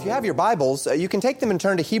If you have your Bibles, you can take them and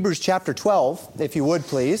turn to Hebrews chapter 12, if you would,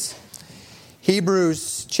 please.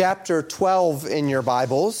 Hebrews chapter 12 in your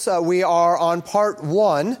Bibles. We are on part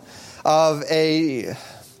 1 of a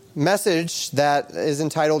message that is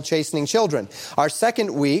entitled Chastening Children. Our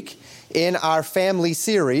second week in our family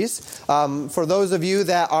series. For those of you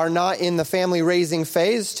that are not in the family raising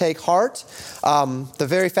phase, take heart. The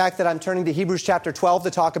very fact that I'm turning to Hebrews chapter 12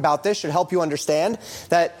 to talk about this should help you understand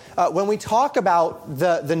that when we talk about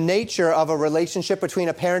the nature of a relationship between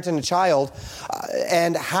a parent and a child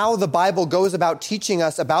and how the Bible goes about teaching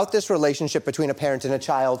us about this relationship between a parent and a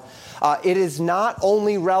child, it is not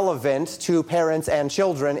only relevant to parents and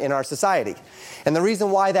children in our society. And the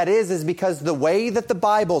reason why that is because the way that the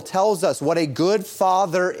Bible tells us what a good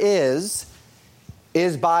father is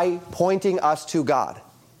by pointing us to God.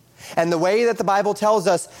 And the way that the Bible tells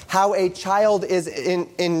us how a child is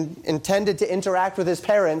intended to interact with his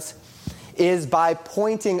parents is by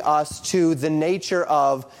pointing us to the nature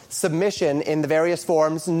of submission in the various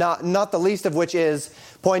forms, not the least of which is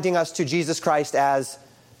pointing us to Jesus Christ as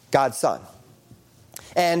God's Son.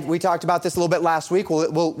 And we talked about this a little bit last week.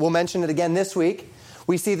 We'll mention it again this week.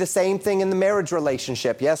 We see the same thing in the marriage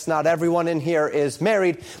relationship. Yes, not everyone in here is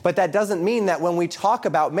married, but that doesn't mean that when we talk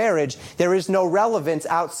about marriage, there is no relevance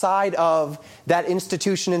outside of that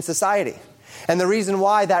institution in society. And the reason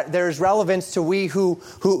why that there's relevance to we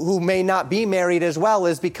who may not be married as well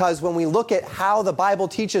is because when we look at how the Bible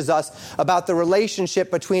teaches us about the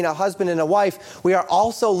relationship between a husband and a wife, we are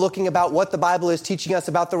also looking about what the Bible is teaching us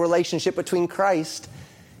about the relationship between Christ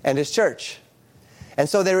and His church. And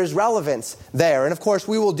so there is relevance there. And of course,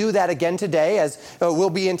 we will do that again today, as we'll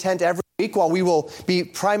be intent every week, while we will be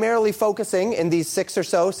primarily focusing in these 6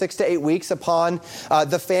 to 8 weeks upon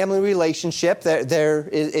the family relationship. There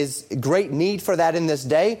is great need for that in this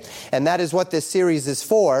day, and that is what this series is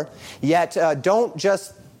for. Yet, don't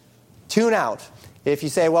just tune out. If you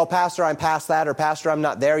say, well, Pastor, I'm past that, or Pastor, I'm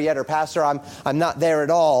not there yet, or Pastor, I'm not there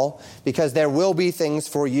at all, because there will be things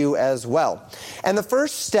for you as well. And the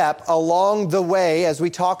first step along the way, as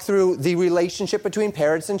we talk through the relationship between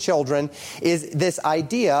parents and children, is this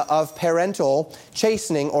idea of parental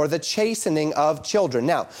chastening, or the chastening of children.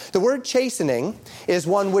 Now, the word chastening is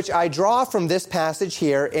one which I draw from this passage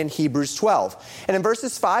here in Hebrews 12. And in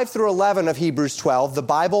verses 5 through 11 of Hebrews 12, the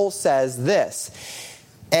Bible says this: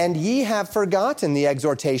 "And ye have forgotten the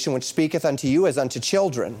exhortation which speaketh unto you as unto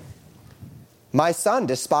children. My son,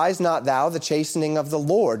 despise not thou the chastening of the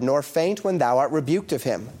Lord, nor faint when thou art rebuked of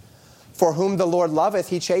him. For whom the Lord loveth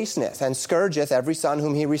he chasteneth, and scourgeth every son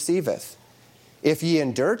whom he receiveth. If ye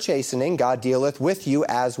endure chastening, God dealeth with you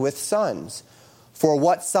as with sons. For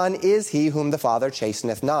what son is he whom the Father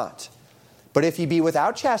chasteneth not? But if ye be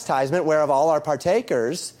without chastisement, whereof all are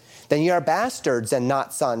partakers, then ye are bastards and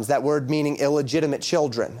not sons," that word meaning illegitimate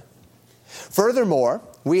children. "Furthermore,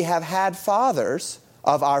 we have had fathers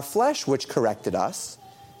of our flesh which corrected us,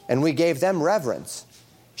 and we gave them reverence.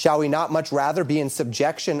 Shall we not much rather be in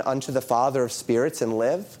subjection unto the Father of spirits and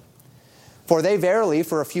live? For they verily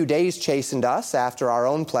for a few days chastened us after our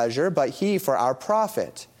own pleasure, but he for our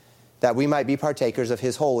profit, that we might be partakers of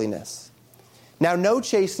his holiness. Now no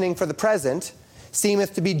chastening for the present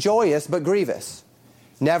seemeth to be joyous but grievous.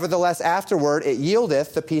 Nevertheless, afterward it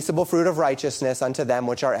yieldeth the peaceable fruit of righteousness unto them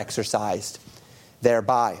which are exercised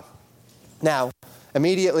thereby." Now,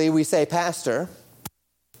 immediately we say, Pastor,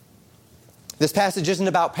 this passage isn't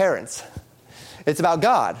about parents. It's about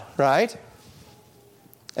God, right?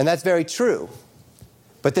 And that's very true.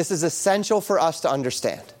 But this is essential for us to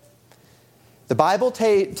understand. The Bible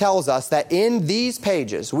tells us that in these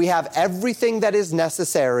pages we have everything that is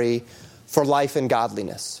necessary for life and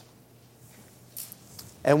godliness.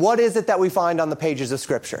 And what is it that we find on the pages of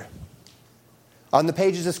Scripture? On the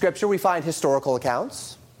pages of Scripture, we find historical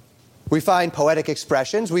accounts. We find poetic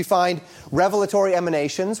expressions. We find revelatory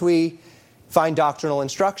emanations. We find doctrinal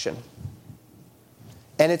instruction.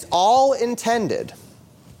 And it's all intended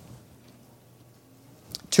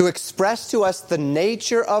to express to us the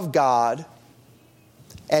nature of God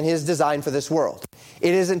and His design for this world.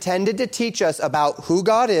 It is intended to teach us about who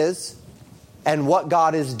God is and what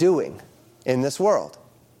God is doing in this world.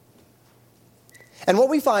 And what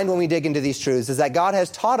we find when we dig into these truths is that God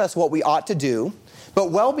has taught us what we ought to do,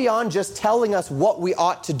 but well beyond just telling us what we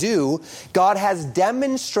ought to do, God has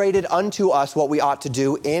demonstrated unto us what we ought to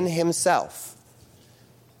do in Himself.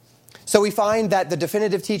 So we find that the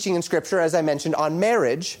definitive teaching in Scripture, as I mentioned, on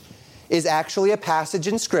marriage is actually a passage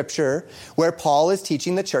in Scripture where Paul is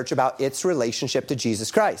teaching the church about its relationship to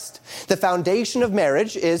Jesus Christ. The foundation of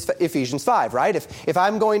marriage is Ephesians 5, right? If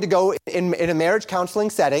I'm going to go in a marriage counseling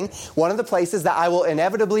setting, one of the places that I will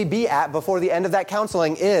inevitably be at before the end of that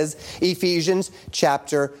counseling is Ephesians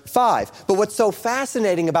chapter 5. But what's so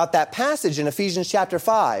fascinating about that passage in Ephesians chapter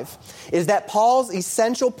 5 is that Paul's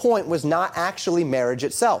essential point was not actually marriage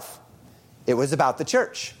itself. It was about the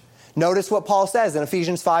church. Notice what Paul says in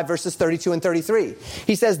Ephesians 5, verses 32 and 33.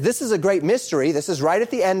 He says, this is a great mystery. This is right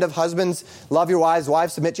at the end of husbands, love your wives,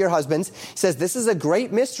 wives, submit to your husbands. He says, this is a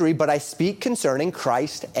great mystery, but I speak concerning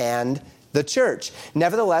Christ and the church.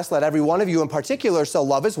 Nevertheless, let every one of you in particular so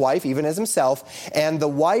love his wife, even as himself, and the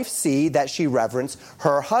wife see that she reverence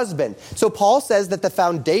her husband. So Paul says that the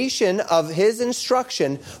foundation of his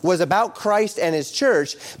instruction was about Christ and his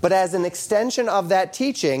church, but as an extension of that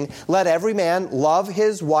teaching, let every man love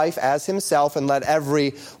his wife as himself, and let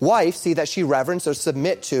every wife see that she reverence or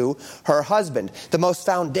submit to her husband. The most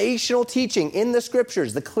foundational teaching in the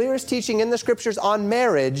Scriptures, the clearest teaching in the Scriptures on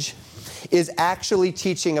marriage, is actually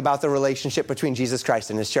teaching about the relationship between Jesus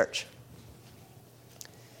Christ and his church.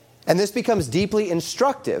 And this becomes deeply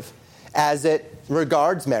instructive as it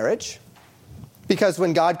regards marriage, because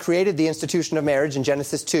when God created the institution of marriage in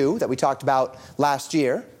Genesis 2 that we talked about last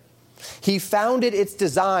year, he founded its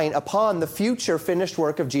design upon the future finished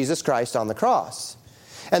work of Jesus Christ on the cross,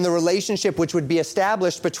 and the relationship which would be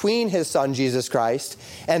established between his Son, Jesus Christ,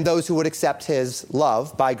 and those who would accept his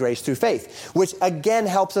love by grace through faith, which again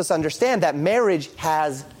helps us understand that marriage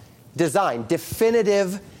has design,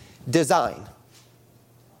 definitive design.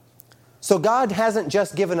 So God hasn't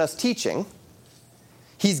just given us teaching.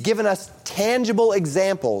 He's given us tangible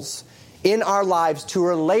examples in our lives to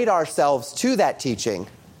relate ourselves to that teaching,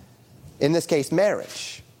 in this case,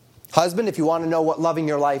 marriage. Husband, if you want to know what loving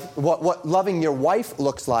your wife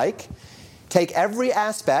looks like, take every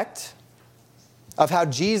aspect of how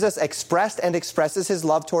Jesus expressed and expresses his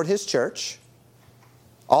love toward his church,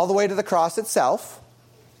 all the way to the cross itself,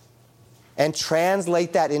 and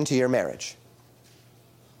translate that into your marriage.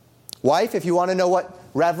 Wife, if you want to know what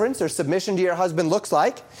reverence or submission to your husband looks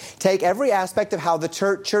like, take every aspect of how the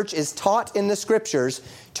church is taught in the Scriptures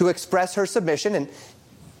to express her submission, and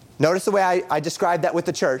notice the way I described that with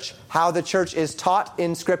the church, how the church is taught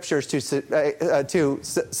in Scriptures to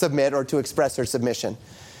submit or to express her submission.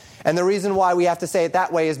 And the reason why we have to say it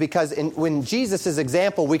that way is because when Jesus'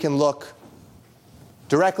 example, we can look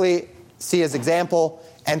directly, see his example,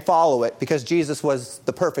 and follow it, because Jesus was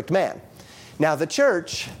the perfect man. Now, the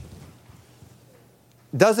church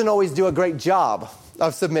doesn't always do a great job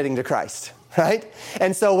of submitting to Christ. Right?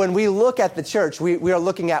 And so when we look at the church, we are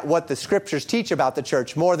looking at what the Scriptures teach about the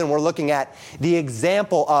church more than we're looking at the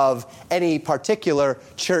example of any particular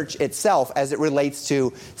church itself as it relates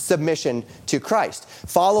to submission to Christ.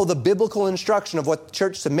 Follow the biblical instruction of what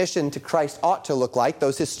church submission to Christ ought to look like,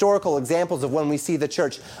 those historical examples of when we see the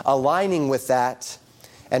church aligning with that,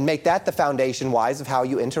 and make that the foundation wise of how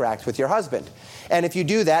you interact with your husband. And if you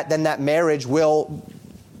do that, then that marriage you'll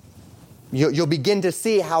begin to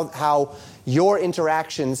see how your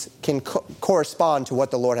interactions can correspond to what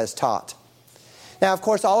the Lord has taught. Now, of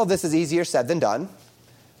course, all of this is easier said than done,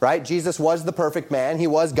 right? Jesus was the perfect man. He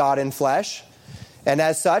was God in flesh. And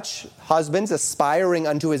as such, husbands aspiring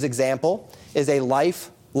unto his example is a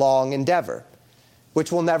lifelong endeavor,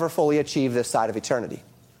 which will never fully achieve this side of eternity.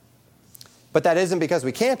 But that isn't because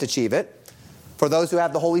we can't achieve it. For those who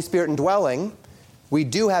have the Holy Spirit indwelling, we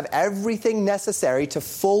do have everything necessary to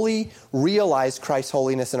fully realize Christ's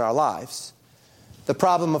holiness in our lives. The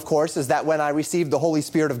problem, of course, is that when I received the Holy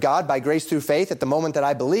Spirit of God by grace through faith at the moment that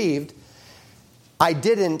I believed, I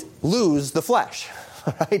didn't lose the flesh.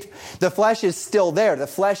 Right? The flesh is still there. The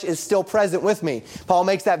flesh is still present with me. Paul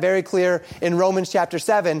makes that very clear in Romans chapter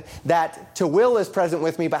 7, that to will is present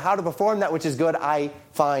with me, but how to perform that which is good I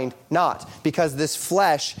find not, because this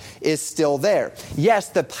flesh is still there. Yes,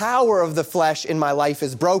 the power of the flesh in my life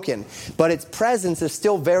is broken, but its presence is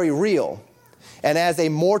still very real. And as a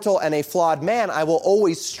mortal and a flawed man, I will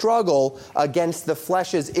always struggle against the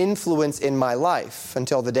flesh's influence in my life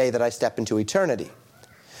until the day that I step into eternity.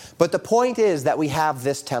 But the point is that we have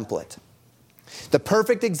this template, the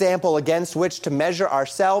perfect example against which to measure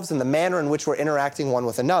ourselves and the manner in which we're interacting one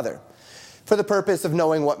with another, for the purpose of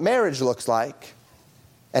knowing what marriage looks like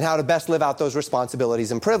and how to best live out those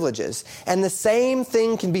responsibilities and privileges. And the same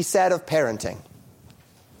thing can be said of parenting.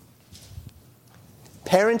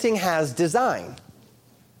 Parenting has design.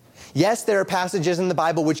 Yes, there are passages in the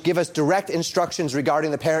Bible which give us direct instructions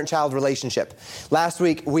regarding the parent-child relationship. Last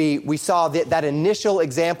week, we saw that initial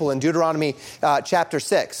example in Deuteronomy chapter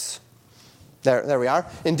 6. There we are.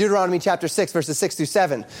 In Deuteronomy chapter 6, verses 6 through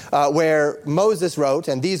 7, where Moses wrote,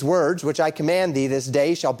 "And these words which I command thee this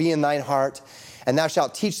day shall be in thine heart, and thou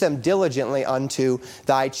shalt teach them diligently unto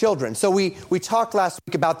thy children." So we talked last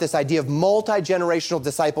week about this idea of multi-generational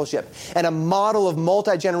discipleship and a model of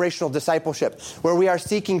multi-generational discipleship where we are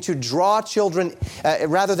seeking to draw children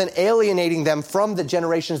rather than alienating them from the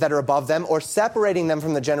generations that are above them or separating them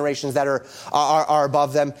from the generations that are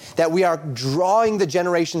above them, that we are drawing the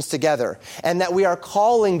generations together and that we are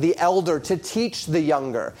calling the elder to teach the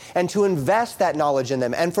younger and to invest that knowledge in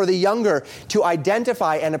them, and for the younger to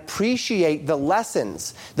identify and appreciate the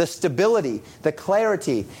lessons, the stability, the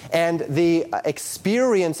clarity, and the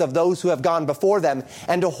experience of those who have gone before them,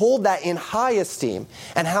 and to hold that in high esteem,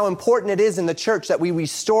 and how important it is in the church that we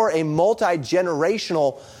restore a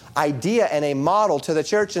multi-generational idea and a model to the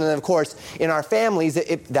church. And then, of course, in our families,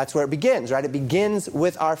 that's where it begins, right? It begins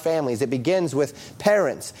with our families. It begins with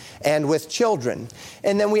parents and with children.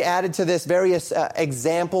 And then we added to this various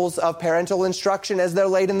examples of parental instruction as they're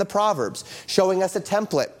laid in the Proverbs, showing us a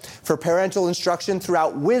template for parental instruction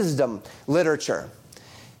throughout wisdom literature.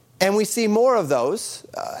 And we see more of those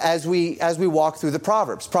as we walk through the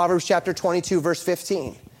Proverbs. Proverbs chapter 22, verse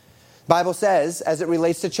 15. Bible says, as it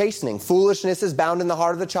relates to chastening, "Foolishness is bound in the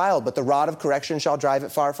heart of the child, but the rod of correction shall drive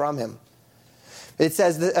it far from him." It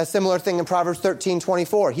says a similar thing in Proverbs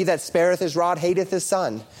 13:24. "He that spareth his rod hateth his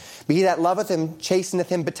son, but he that loveth him chasteneth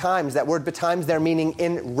him betimes." That word betimes there meaning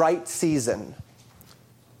in right season,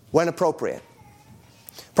 when appropriate.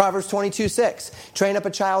 Proverbs 22:6. "Train up a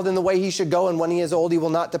child in the way he should go, and when he is old, he will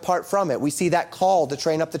not depart from it." We see that call to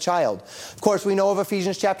train up the child. Of course, we know of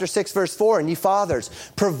Ephesians chapter 6, verse 4. "And ye fathers,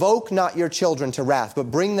 provoke not your children to wrath,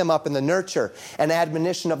 but bring them up in the nurture and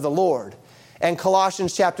admonition of the Lord." And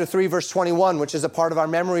Colossians chapter 3, verse 21, which is a part of our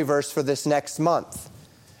memory verse for this next month.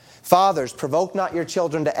 "Fathers, provoke not your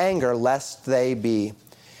children to anger, lest they be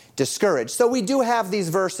discouraged." So we do have these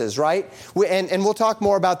verses, right? And we'll talk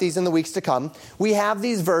more about these in the weeks to come. We have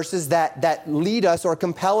these verses that lead us or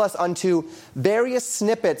compel us unto various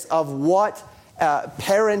snippets of what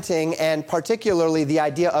parenting and particularly the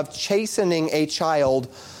idea of chastening a child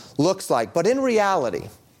looks like. But in reality,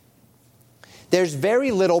 there's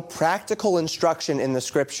very little practical instruction in the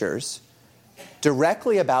Scriptures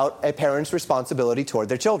directly about a parent's responsibility toward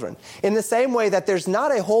their children. In the same way that there's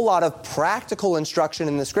not a whole lot of practical instruction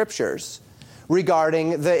in the Scriptures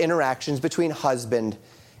regarding the interactions between husband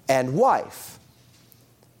and wife.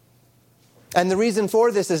 And the reason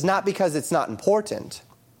for this is not because it's not important,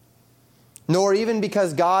 nor even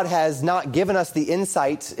because God has not given us the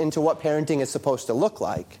insight into what parenting is supposed to look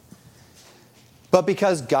like, but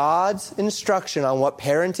because God's instruction on what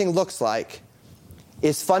parenting looks like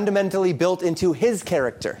is fundamentally built into His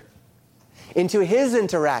character, into His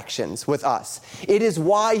interactions with us. It is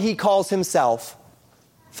why He calls Himself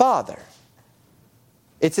Father.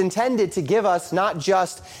 It's intended to give us not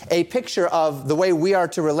just a picture of the way we are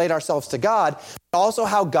to relate ourselves to God, but also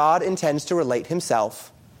how God intends to relate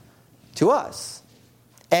Himself to us.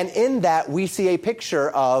 And in that, we see a picture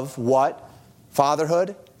of what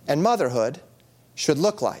fatherhood and motherhood should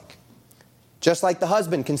look like. Just like the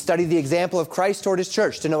husband can study the example of Christ toward his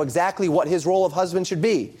church to know exactly what his role of husband should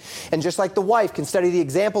be. And just like the wife can study the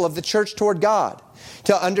example of the church toward God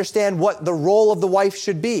to understand what the role of the wife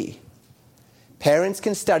should be. Parents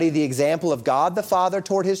can study the example of God the Father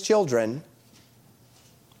toward His children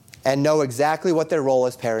and know exactly what their role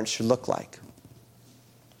as parents should look like.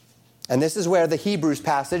 And this is where the Hebrews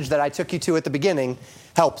passage that I took you to at the beginning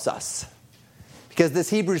helps us. Because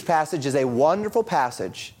this Hebrews passage is a wonderful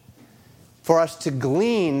passage for us to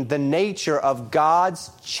glean the nature of God's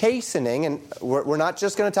chastening, and we're not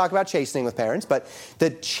just going to talk about chastening with parents, but the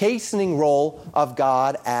chastening role of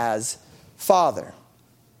God as Father.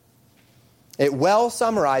 It well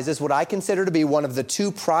summarizes what I consider to be one of the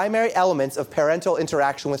two primary elements of parental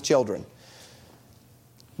interaction with children.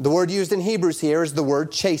 The word used in Hebrews here is the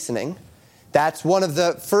word chastening. That's one of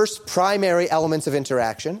the first primary elements of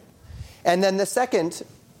interaction. And then the second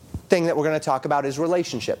thing that we're going to talk about is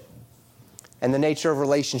relationship. And the nature of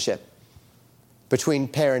relationship between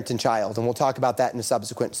parent and child. And we'll talk about that in a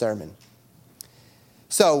subsequent sermon.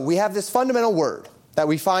 So we have this fundamental word that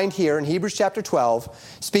we find here in Hebrews chapter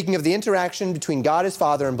 12, speaking of the interaction between God as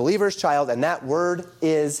Father and believer's child, and that word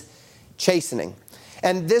is chastening.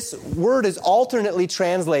 And this word is alternately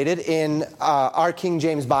translated in our King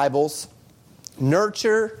James Bibles,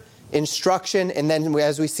 nurture, instruction, and then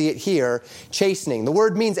as we see it here, chastening. The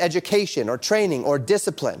word means education or training or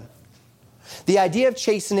discipline. The idea of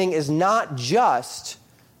chastening is not just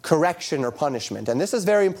correction or punishment. And this is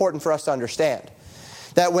very important for us to understand.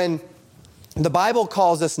 That when the Bible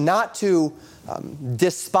calls us not to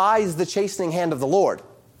despise the chastening hand of the Lord.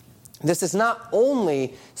 This is not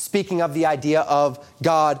only speaking of the idea of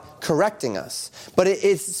God correcting us, but it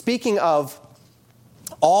is speaking of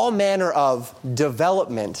all manner of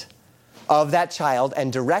development of that child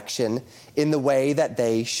and direction in the way that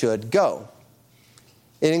they should go.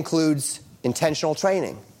 It includes intentional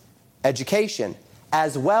training, education,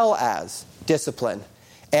 as well as discipline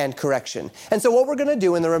and correction. And so what we're going to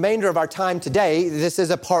do in the remainder of our time today, this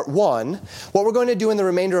is a part one, what we're going to do in the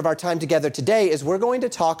remainder of our time together today is we're going to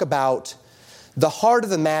talk about the heart of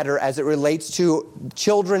the matter as it relates to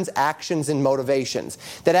children's actions and motivations.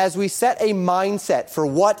 That as we set a mindset for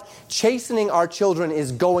what chastening our children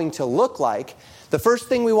is going to look like, the first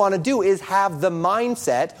thing we want to do is have the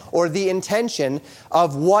mindset or the intention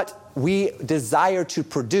of what we desire to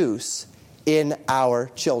produce in our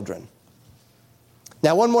children.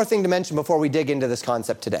 Now, one more thing to mention before we dig into this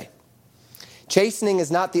concept today. Chastening is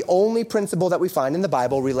not the only principle that we find in the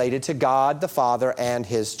Bible related to God the Father and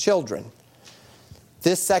His children.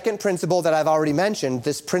 This second principle that I've already mentioned,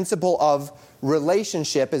 this principle of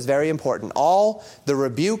relationship, is very important. All the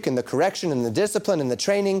rebuke and the correction and the discipline and the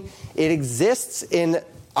training, it exists in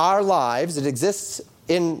our lives. It exists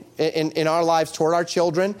in our lives toward our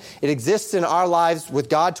children. It exists in our lives with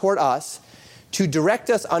God toward us to direct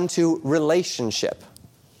us unto relationship.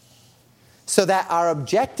 So that our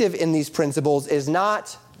objective in these principles is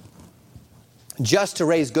not just to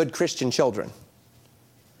raise good Christian children,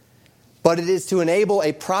 but it is to enable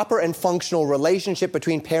a proper and functional relationship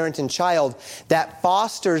between parent and child that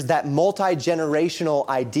fosters that multi-generational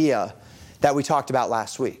idea that we talked about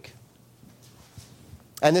last week.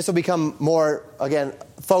 And this will become more, again,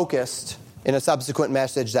 focused in a subsequent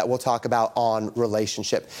message that we'll talk about on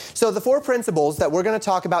relationship. So the 4 principles that we're going to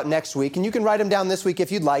talk about next week, and you can write them down this week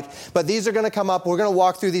if you'd like, but these are going to come up, we're going to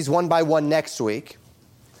walk through these one by one next week,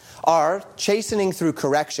 are chastening through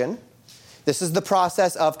correction. This is the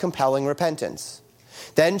process of compelling repentance.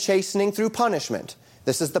 Then chastening through punishment.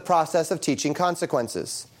 This is the process of teaching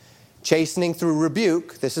consequences. Chastening through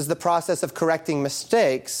rebuke. This is the process of correcting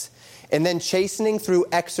mistakes. And then chastening through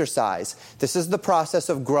exercise. This is the process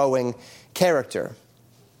of growing character.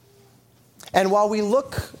 And while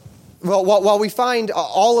we find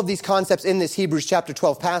all of these concepts in this Hebrews chapter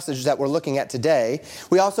 12 passage that we're looking at today,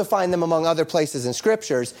 we also find them among other places in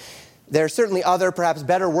scriptures. There are certainly other, perhaps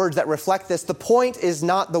better words that reflect this. The point is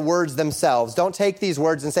not the words themselves. Don't take these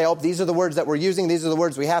words and say, oh, these are the words that we're using, these are the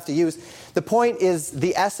words we have to use. The point is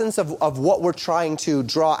the essence of what we're trying to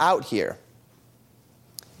draw out here.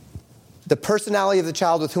 The personality of the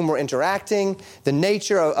child with whom we're interacting, the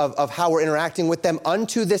nature of how we're interacting with them,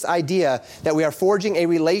 unto this idea that we are forging a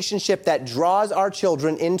relationship that draws our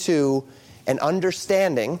children into an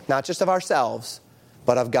understanding, not just of ourselves,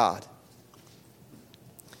 but of God.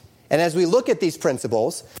 And as we look at these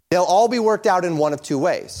principles, they'll all be worked out in one of 2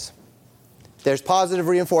 ways. There's positive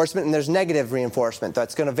reinforcement and there's negative reinforcement.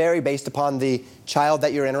 That's going to vary based upon the child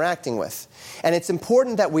that you're interacting with. And it's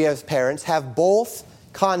important that we as parents have both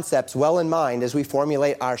concepts well in mind as we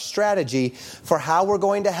formulate our strategy for how we're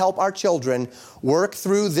going to help our children work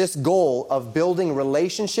through this goal of building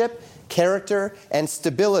relationship, character, and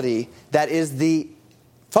stability that is the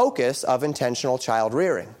focus of intentional child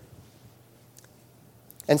rearing.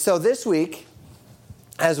 And so this week,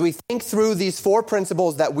 as we think through these 4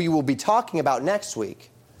 principles that we will be talking about next week,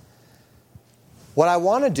 what I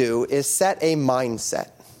want to do is set a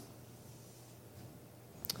mindset.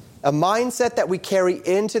 A mindset that we carry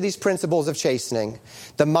into these principles of chastening.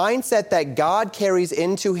 The mindset that God carries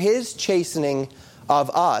into His chastening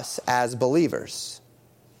of us as believers.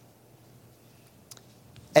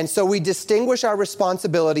 And so we distinguish our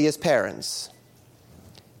responsibility as parents.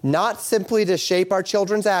 Not simply to shape our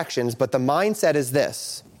children's actions, but the mindset is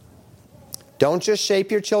this. Don't just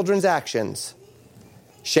shape your children's actions,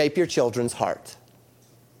 shape your children's heart.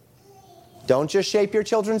 Don't just shape your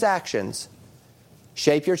children's actions,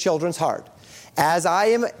 shape your children's heart. As I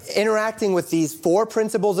am interacting with these 4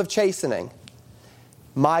 principles of chastening,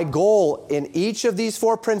 my goal in each of these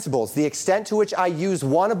 4 principles, the extent to which I use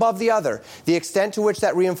one above the other, the extent to which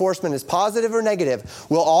that reinforcement is positive or negative,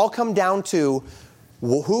 will all come down to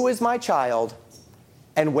who is my child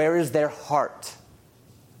and where is their heart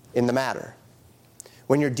in the matter.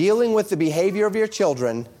 When you're dealing with the behavior of your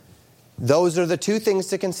children, those are the 2 things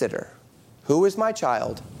to consider. Who is my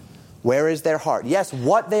child? Where is their heart? Yes,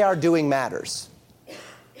 what they are doing matters.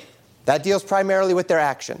 That deals primarily with their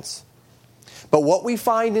actions. But what we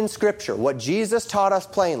find in Scripture, what Jesus taught us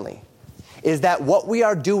plainly, is that what we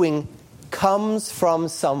are doing comes from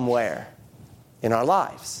somewhere in our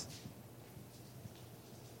lives.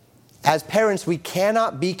 As parents, we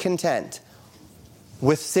cannot be content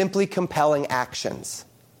with simply compelling actions.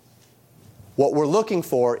 What we're looking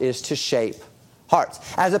for is to shape hearts.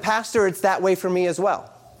 As a pastor, it's that way for me as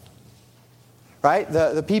well. Right?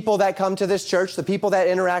 The people that come to this church, the people that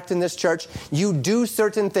interact in this church, you do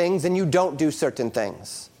certain things and you don't do certain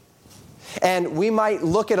things. And we might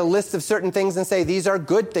look at a list of certain things and say, these are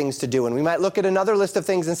good things to do. And we might look at another list of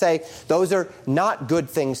things and say, those are not good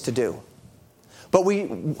things to do. But we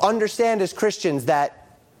understand as Christians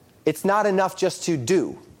that it's not enough just to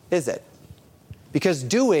do, is it? Because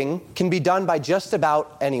doing can be done by just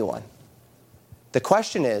about anyone. The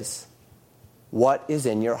question is, what is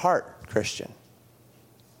in your heart, Christian?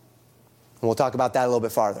 And we'll talk about that a little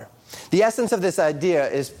bit farther. The essence of this idea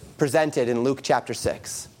is presented in Luke chapter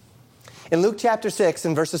 6. In Luke chapter 6,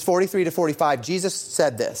 in verses 43 to 45, Jesus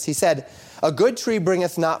said this. He said, "A good tree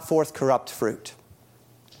bringeth not forth corrupt fruit,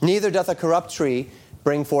 neither doth a corrupt tree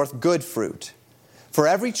bring forth good fruit. For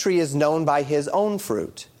every tree is known by his own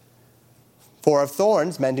fruit. For of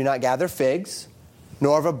thorns men do not gather figs,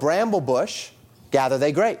 nor of a bramble bush gather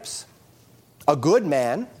they grapes. A good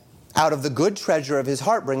man out of the good treasure of his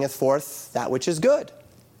heart bringeth forth that which is good.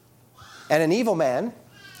 And an evil man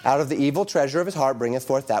out of the evil treasure of his heart bringeth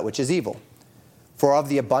forth that which is evil. For of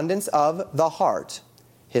the abundance of the heart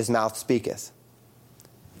his mouth speaketh."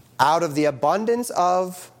 Out of the abundance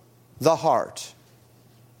of the heart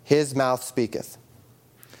his mouth speaketh.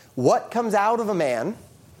 What comes out of a man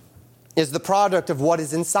is the product of what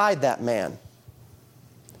is inside that man.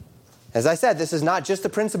 As I said, this is not just the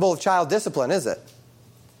principle of child discipline, is it?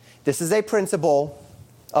 This is a principle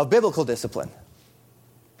of biblical discipline.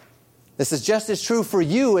 This is just as true for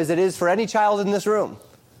you as it is for any child in this room.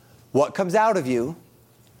 What comes out of you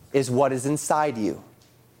is what is inside you.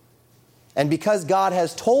 And because God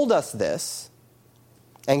has told us this,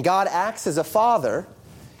 and God acts as a father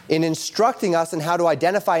in instructing us in how to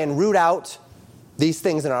identify and root out these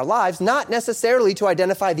things in our lives, not necessarily to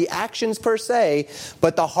identify the actions per se,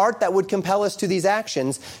 but the heart that would compel us to these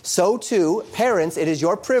actions. So too, parents, it is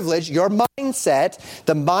your privilege, your mindset,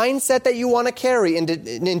 the mindset that you want to carry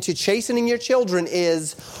into chastening your children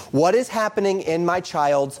is, what is happening in my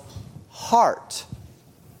child's heart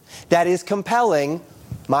that is compelling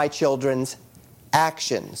my children's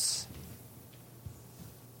actions?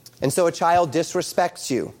 And so a child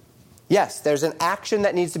disrespects you. Yes, there's an action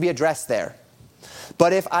that needs to be addressed there.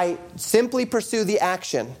 But if I simply pursue the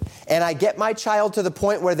action and I get my child to the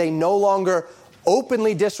point where they no longer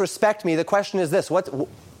openly disrespect me, the question is this: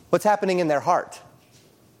 what's happening in their heart?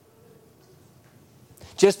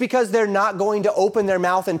 Just because they're not going to open their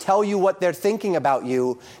mouth and tell you what they're thinking about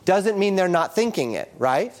you doesn't mean they're not thinking it,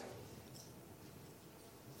 right?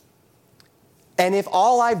 And if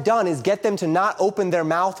all I've done is get them to not open their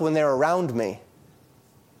mouth when they're around me,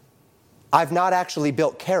 I've not actually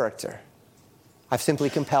built character. I've simply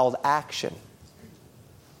compelled action.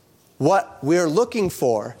 What we're looking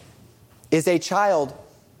for is a child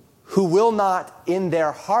who will not in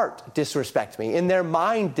their heart disrespect me, in their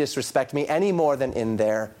mind disrespect me any more than in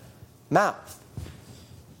their mouth.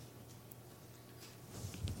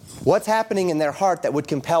 What's happening in their heart that would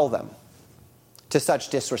compel them to such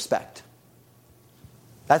disrespect?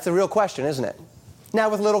 That's a real question, isn't it? Now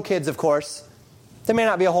with little kids, of course, there may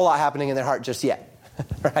not be a whole lot happening in their heart just yet.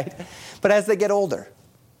 Right? But as they get older,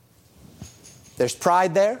 there's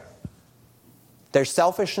pride there. There's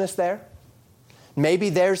selfishness there. Maybe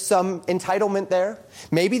there's some entitlement there.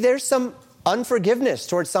 Maybe there's some unforgiveness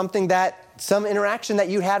towards some interaction that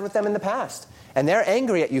you had with them in the past. And they're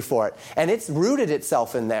angry at you for it. And it's rooted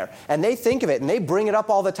itself in there. And they think of it and they bring it up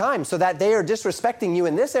all the time so that they are disrespecting you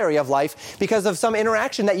in this area of life because of some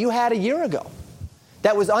interaction that you had a year ago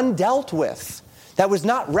that was undealt with, that was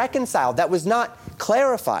not reconciled, that was not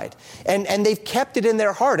clarified. And they've kept it in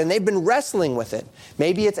their heart and they've been wrestling with it.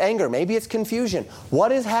 Maybe it's anger, maybe it's confusion.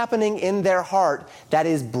 What is happening in their heart that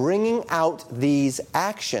is bringing out these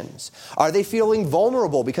actions? Are they feeling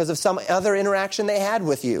vulnerable because of some other interaction they had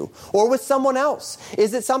with you or with someone else?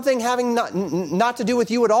 Is it something having not to do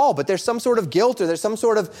with you at all, but there's some sort of guilt or there's some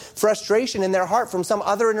sort of frustration in their heart from some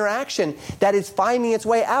other interaction that is finding its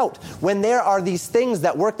way out? When there are these things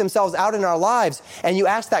that work themselves out in our lives and you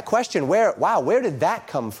ask that question, where did that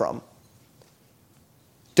come from?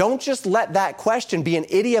 Don't just let that question be an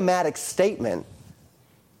idiomatic statement.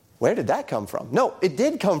 Where did that come from? No, it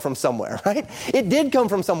did come from somewhere, right? It did come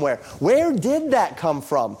from somewhere. Where did that come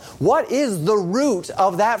from? What is the root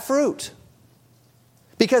of that fruit?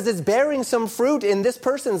 Because it's bearing some fruit in this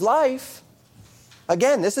person's life.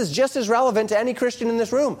 Again, this is just as relevant to any Christian in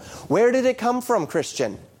this room. Where did it come from,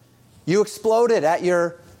 Christian? You exploded at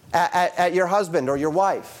your husband or your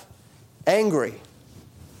wife. Angry.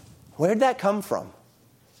 Where did that come from?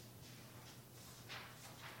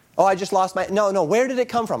 Oh, I just lost my... No, where did it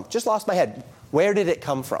come from? Just lost my head. Where did it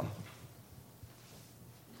come from?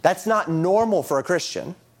 That's not normal for a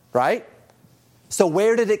Christian, right? So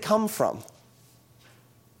where did it come from?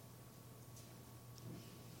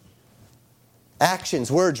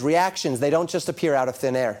 Actions, words, reactions, they don't just appear out of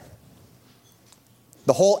thin air.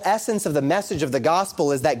 The whole essence of the message of the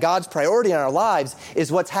gospel is that God's priority in our lives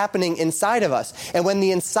is what's happening inside of us. And when the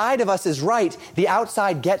inside of us is right, the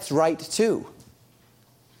outside gets right too.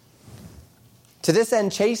 To this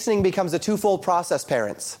end, chastening becomes a twofold process,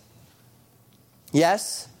 parents.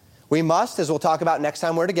 Yes, we must, as we'll talk about next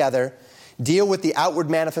time we're together, deal with the outward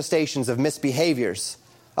manifestations of misbehaviors,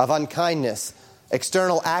 of unkindness,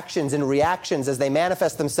 external actions and reactions as they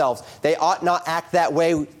manifest themselves. They ought not act that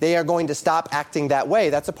way. They are going to stop acting that way.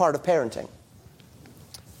 That's a part of parenting.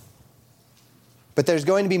 But there's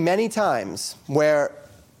going to be many times where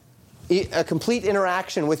a complete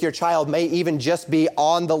interaction with your child may even just be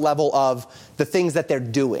on the level of the things that they're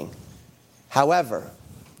doing. However,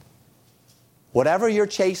 whatever your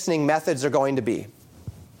chastening methods are going to be,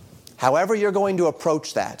 however you're going to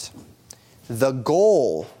approach that, the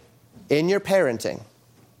goal in your parenting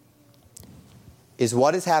is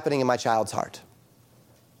what is happening in my child's heart.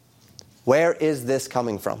 Where is this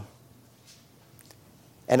coming from?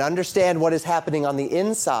 And understand what is happening on the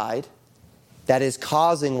inside that is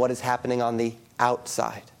causing what is happening on the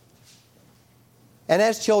outside. And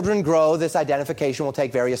as children grow, this identification will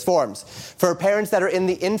take various forms. For parents that are in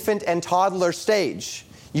the infant and toddler stage,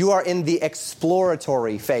 you are in the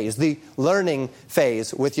exploratory phase, the learning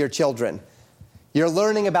phase with your children. You're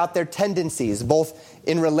learning about their tendencies, both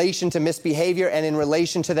in relation to misbehavior and in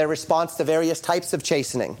relation to their response to various types of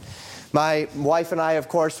chastening. My wife and I, of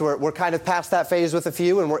course, we're kind of past that phase with a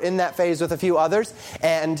few, and we're in that phase with a few others.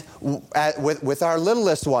 And with our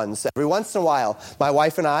littlest ones, every once in a while, my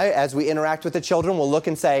wife and I, as we interact with the children, will look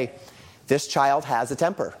and say, this child has a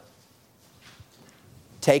temper.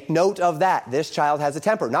 Take note of that. This child has a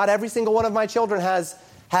temper. Not every single one of my children has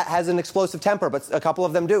an explosive temper, but a couple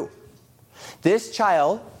of them do. This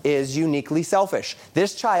child is uniquely selfish.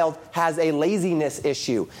 This child has a laziness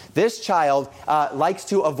issue. This child likes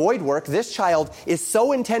to avoid work. This child is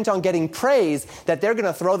so intent on getting praise that they're going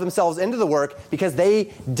to throw themselves into the work because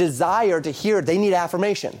they desire to hear, they need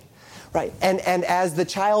affirmation. Right? And as the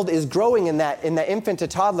child is growing in that infant to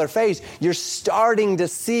toddler phase, you're starting to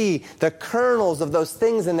see the kernels of those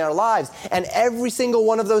things in their lives. And every single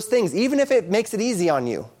one of those things, even if it makes it easy on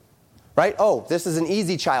you, right? Oh, this is an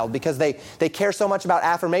easy child because they care so much about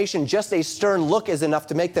affirmation. Just a stern look is enough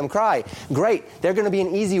to make them cry. Great. They're going to be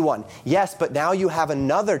an easy one. Yes, but now you have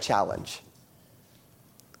another challenge.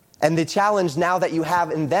 And the challenge now that you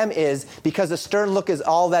have in them is because a stern look is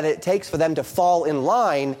all that it takes for them to fall in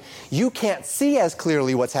line, you can't see as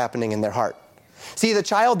clearly what's happening in their heart. See, the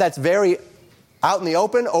child that's very out in the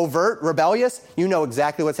open, overt, rebellious, you know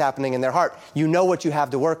exactly what's happening in their heart. You know what you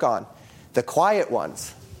have to work on. The quiet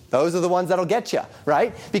ones, those are the ones that'll get you,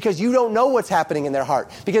 right? Because you don't know what's happening in their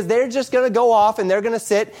heart. Because they're just going to go off and they're going to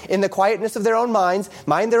sit in the quietness of their own minds,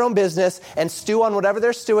 mind their own business, and stew on whatever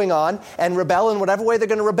they're stewing on, and rebel in whatever way they're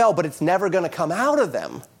going to rebel. But it's never going to come out of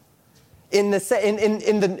them in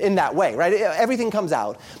that way, right? Everything comes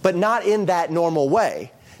out, but not in that normal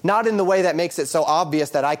way. Not in the way that makes it so obvious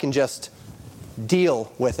that I can just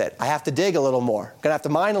deal with it. I have to dig a little more. I'm going to have to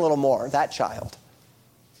mine a little more, that child.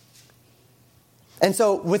 And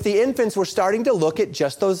so with the infants, we're starting to look at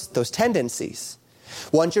just those tendencies.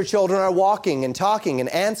 Once your children are walking and talking and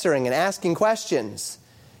answering and asking questions,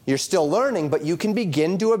 you're still learning, but you can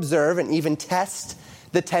begin to observe and even test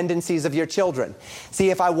the tendencies of your children.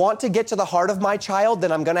 See, if I want to get to the heart of my child,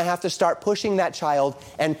 then I'm going to have to start pushing that child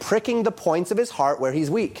and pricking the points of his heart where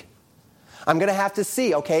he's weak. I'm going to have to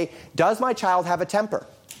see, okay, does my child have a temper?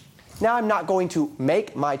 Now, I'm not going to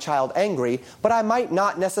make my child angry, but I might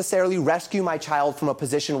not necessarily rescue my child from a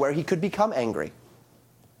position where he could become angry,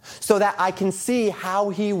 so that I can see how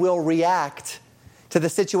he will react to the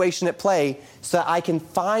situation at play, so that I can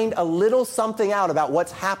find a little something out about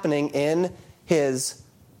what's happening in his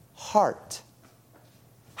heart.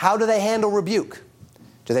 How do they handle rebuke?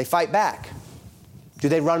 Do they fight back? Do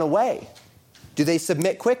they run away? Do they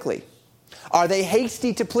submit quickly? Are they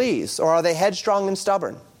hasty to please, or are they headstrong and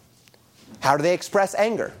stubborn? How do they express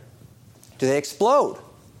anger? Do they explode?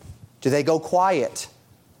 Do they go quiet?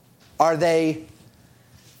 Do they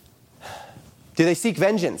seek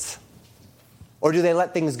vengeance? Or do they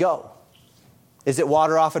let things go? Is it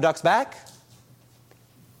water off a duck's back?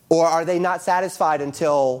 Or are they not satisfied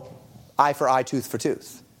until eye for eye, tooth for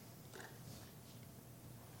tooth?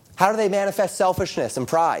 How do they manifest selfishness and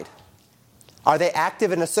pride? Are they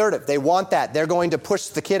active and assertive? They want that. They're going to push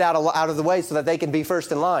the kid out of the way so that they can be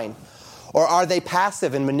first in line. Or are they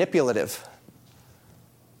passive and manipulative?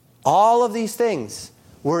 All of these things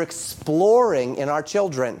we're exploring in our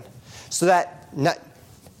children so that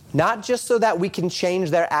not just so that we can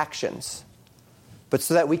change their actions, but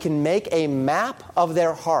so that we can make a map of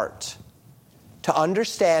their heart to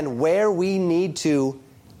understand where we need to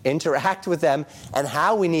interact with them and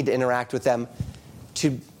how we need to interact with them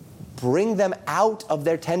to bring them out of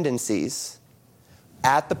their tendencies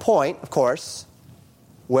at the point, of course,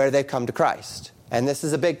 where they've come to Christ. And this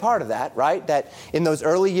is a big part of that, right? That in those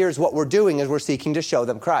early years, what we're doing is we're seeking to show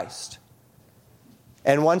them Christ.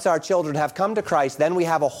 And once our children have come to Christ, then we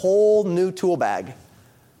have a whole new tool bag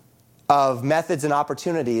of methods and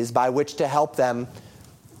opportunities by which to help them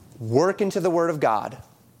work into the Word of God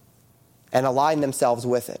and align themselves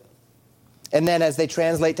with it. And then as they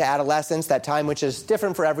translate to adolescence, that time which is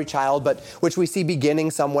different for every child, but which we see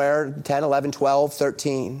beginning somewhere 10, 11, 12,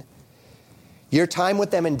 13. Your time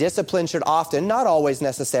with them in discipline should often, not always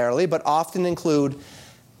necessarily, but often include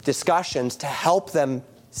discussions to help them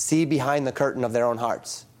see behind the curtain of their own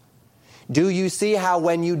hearts. Do you see how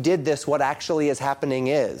when you did this, what actually is happening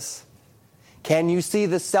is? Can you see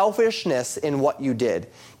the selfishness in what you did?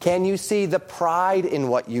 Can you see the pride in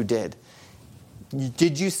what you did?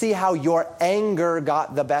 Did you see how your anger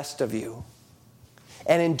got the best of you?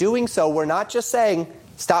 And in doing so, we're not just saying,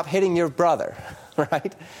 stop hitting your brother,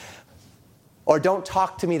 right? Or don't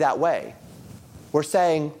talk to me that way. We're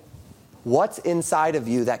saying, what's inside of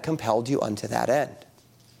you that compelled you unto that end?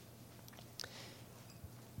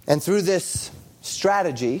 And through this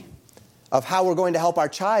strategy of how we're going to help our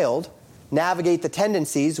child navigate the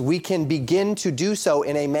tendencies, we can begin to do so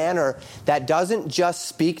in a manner that doesn't just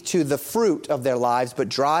speak to the fruit of their lives, but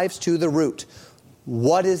drives to the root.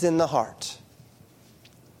 What is in the heart?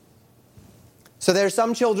 So there's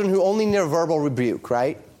some children who only need a verbal rebuke,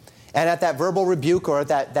 right? And at that verbal rebuke or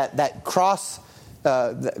that cross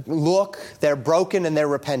look, they're broken and they're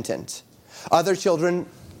repentant. Other children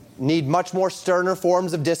need much more sterner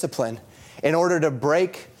forms of discipline in order to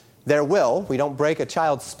break their will. We don't break a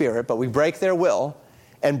child's spirit, but we break their will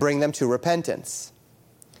and bring them to repentance.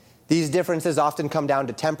 These differences often come down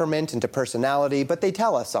to temperament and to personality, but they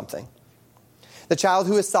tell us something. The child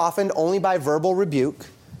who is softened only by verbal rebuke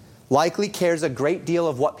likely cares a great deal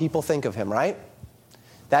of what people think of him, right?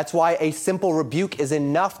 That's why a simple rebuke is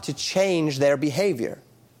enough to change their behavior.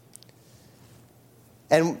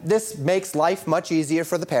 And this makes life much easier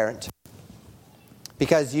for the parent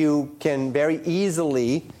because you can very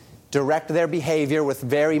easily direct their behavior with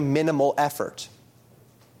very minimal effort.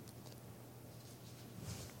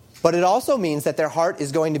 But it also means that their heart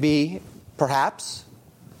is going to be, perhaps,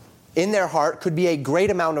 in their heart could be a great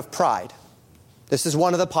amount of pride. This is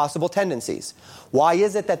one of the possible tendencies. Why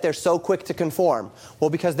is it that they're so quick to conform? Well,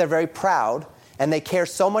 because they're very proud and they care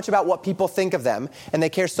so much about what people think of them and they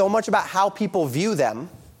care so much about how people view them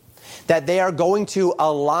that they are going to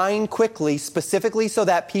align quickly, specifically so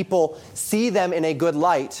that people see them in a good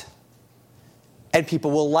light and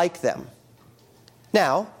people will like them.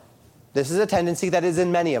 Now, this is a tendency that is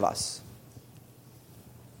in many of us.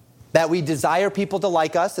 That we desire people to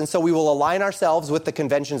like us, and so we will align ourselves with the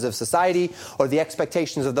conventions of society or the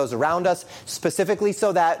expectations of those around us, specifically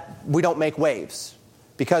so that we don't make waves.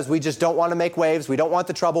 Because we just don't want to make waves, we don't want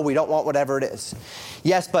the trouble, we don't want whatever it is.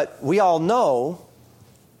 Yes, but we all know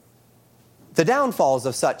the downfalls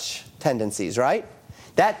of such tendencies, right?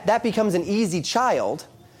 That becomes an easy child,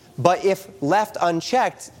 but if left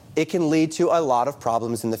unchecked, it can lead to a lot of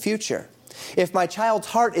problems in the future. If my child's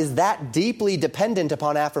heart is that deeply dependent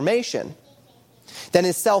upon affirmation, then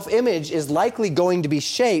his self-image is likely going to be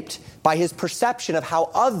shaped by his perception of how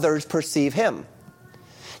others perceive him.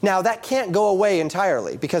 Now, that can't go away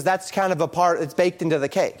entirely because that's kind of a part that's baked into the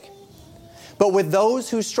cake. But with those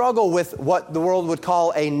who struggle with what the world would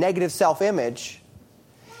call a negative self-image,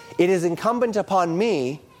 it is incumbent upon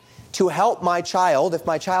me to help my child, if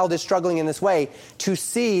my child is struggling in this way, to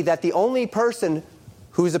see that the only person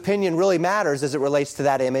whose opinion really matters as it relates to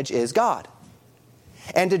that image is God.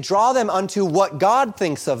 And to draw them unto what God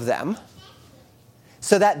thinks of them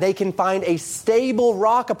so that they can find a stable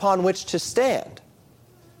rock upon which to stand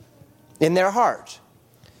in their heart.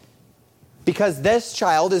 Because this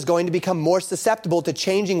child is going to become more susceptible to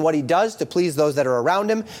changing what he does to please those that are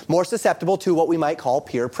around him, more susceptible to what we might call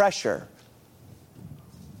peer pressure.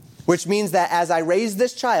 Which means that as I raise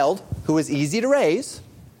this child, who is easy to raise,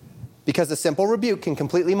 because a simple rebuke can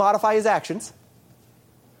completely modify his actions,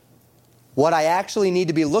 What I actually need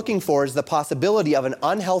to be looking for is the possibility of an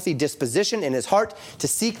unhealthy disposition in his heart to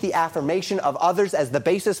seek the affirmation of others as the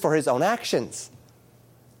basis for his own actions.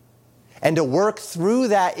 And to work through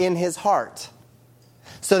that in his heart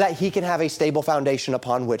so that he can have a stable foundation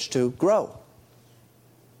upon which to grow.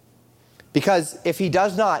 Because if he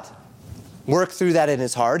does not work through that in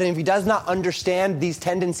his heart, and if he does not understand these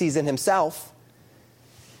tendencies in himself,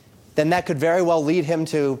 then that could very well lead him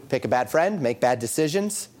to pick a bad friend, make bad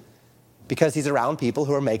decisions, because he's around people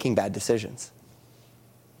who are making bad decisions.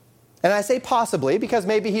 And I say possibly because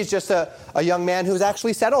maybe he's just a young man who's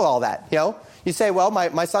actually settled all that. You say, well,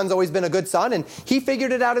 my son's always been a good son, and he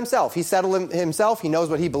figured it out himself. He settled himself. He knows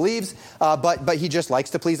what he believes, but he just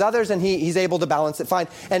likes to please others, and he's able to balance it fine.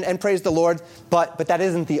 And praise the Lord, but that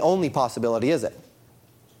isn't the only possibility, is it?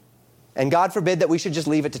 And God forbid that we should just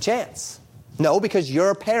leave it to chance. No, because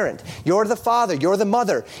you're a parent. You're the father. You're the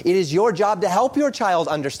mother. It is your job to help your child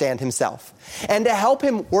understand himself and to help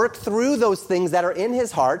him work through those things that are in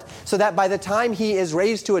his heart so that by the time he is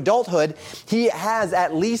raised to adulthood, he has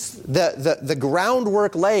at least the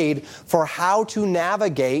groundwork laid for how to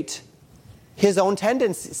navigate his own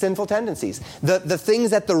sinful tendencies. The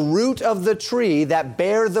things at the root of the tree that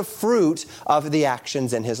bear the fruit of the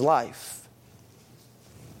actions in his life.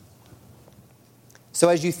 So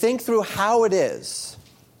as you think through how it is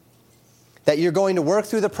that you're going to work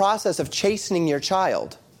through the process of chastening your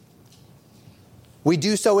child, we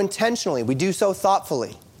do so intentionally. We do so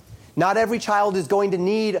thoughtfully. Not every child is going to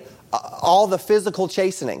need all the physical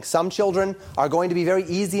chastening. Some children are going to be very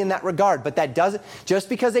easy in that regard, but that doesn't. Just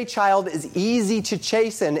because a child is easy to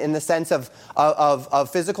chasten in the sense of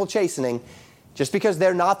physical chastening, just because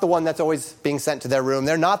they're not the one that's always being sent to their room,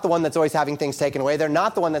 they're not the one that's always having things taken away, they're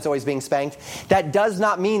not the one that's always being spanked, that does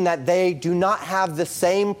not mean that they do not have the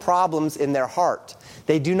same problems in their heart.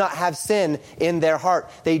 They do not have sin in their heart.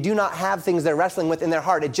 They do not have things they're wrestling with in their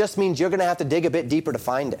heart. It just means you're going to have to dig a bit deeper to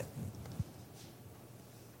find it.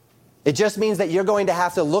 It just means that you're going to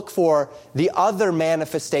have to look for the other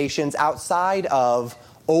manifestations outside of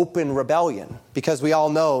open rebellion, because we all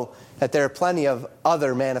know that there are plenty of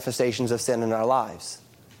other manifestations of sin in our lives.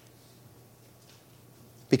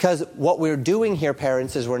 Because what we're doing here,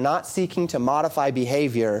 parents, is we're not seeking to modify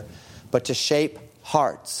behavior, but to shape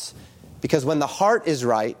hearts. Because when the heart is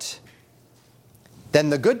right, then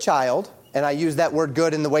the good child, and I use that word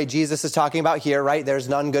good in the way Jesus is talking about here, right? There's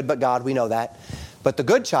none good but God, we know that. But the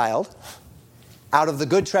good child, out of the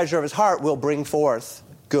good treasure of his heart, will bring forth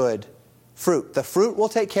good fruit. The fruit will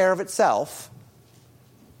take care of itself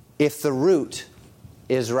if the root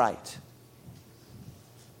is right.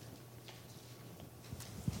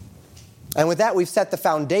 And with that, we've set the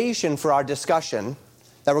foundation for our discussion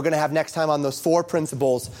that we're going to have next time on those 4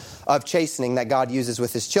 principles of chastening that God uses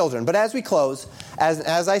with his children. But as we close,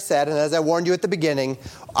 as I said, and as I warned you at the beginning,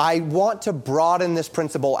 I want to broaden this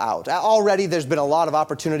principle out. Already there's been a lot of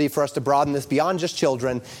opportunity for us to broaden this beyond just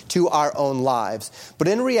children to our own lives. But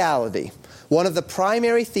in reality, one of the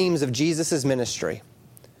primary themes of Jesus' ministry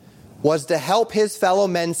was to help his fellow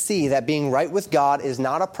men see that being right with God is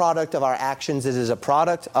not a product of our actions, it is a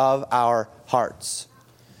product of our hearts.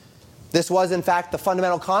 This was, in fact, the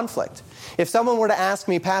fundamental conflict. If someone were to ask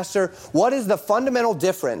me, Pastor, what is the fundamental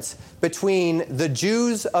difference between the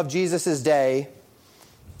Jews of Jesus' day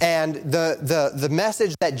and the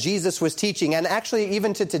message that Jesus was teaching, and actually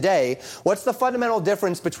even to today, what's the fundamental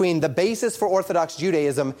difference between the basis for Orthodox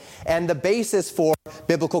Judaism and the basis for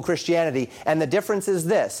biblical Christianity? And the difference is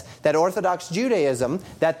this, that Orthodox Judaism,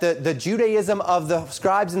 that the Judaism of the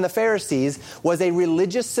scribes and the Pharisees was a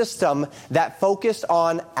religious system that focused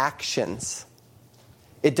on actions.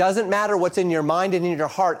 It doesn't matter what's in your mind and in your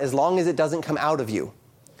heart as long as it doesn't come out of you.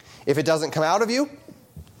 If it doesn't come out of you,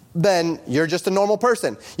 then you're just a normal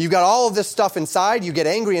person. You've got all of this stuff inside. You get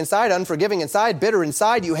angry inside, unforgiving inside, bitter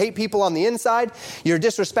inside. You hate people on the inside. You're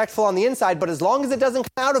disrespectful on the inside. But as long as it doesn't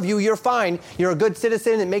come out of you, you're fine. You're a good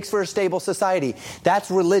citizen. It makes for a stable society.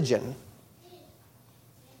 That's religion.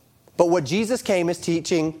 But what Jesus came is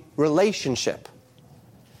teaching relationship.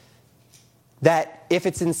 That if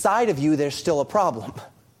it's inside of you, there's still a problem.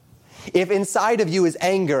 If inside of you is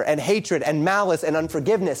anger and hatred and malice and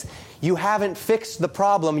unforgiveness, you haven't fixed the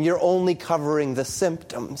problem. You're only covering the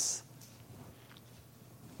symptoms.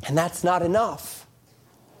 And that's not enough.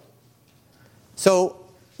 So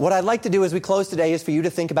what I'd like to do as we close today is for you to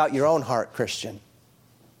think about your own heart, Christian.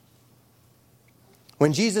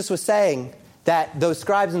 When Jesus was saying that those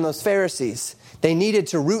scribes and those Pharisees, they needed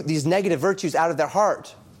to root these negative virtues out of their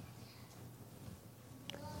heart,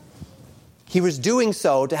 he was doing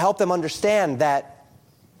so to help them understand that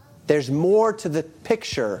there's more to the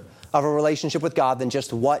picture of a relationship with God than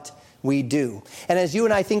just what we do. And as you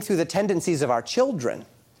and I think through the tendencies of our children,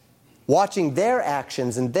 watching their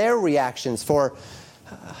actions and their reactions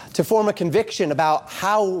to form a conviction about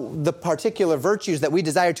how the particular virtues that we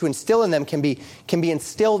desire to instill in them can be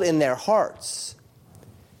instilled in their hearts.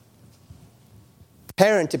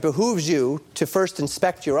 Parent, it behooves you to first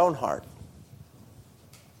inspect your own heart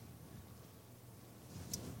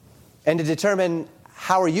and to determine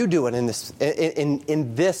how are you doing in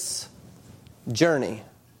this journey,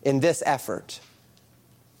 in this effort.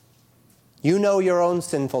 You know your own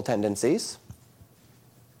sinful tendencies.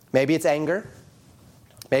 Maybe it's anger.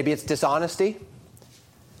 Maybe it's dishonesty.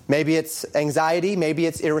 Maybe it's anxiety. Maybe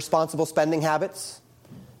it's irresponsible spending habits.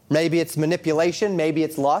 Maybe it's manipulation. Maybe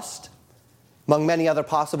it's lust, among many other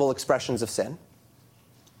possible expressions of sin.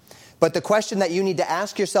 But the question that you need to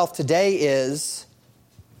ask yourself today is,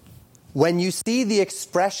 when you see the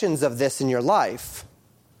expressions of this in your life,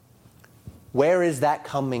 where is that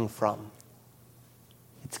coming from?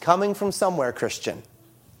 It's coming from somewhere, Christian.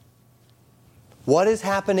 What is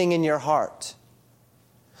happening in your heart?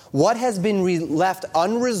 What has been left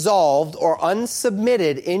unresolved or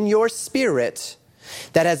unsubmitted in your spirit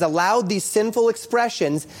that has allowed these sinful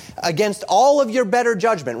expressions against all of your better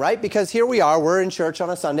judgment, right? Because here we are, we're in church on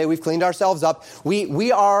a Sunday, we've cleaned ourselves up.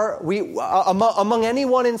 We are among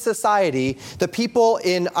anyone in society, the people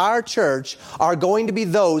in our church are going to be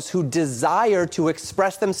those who desire to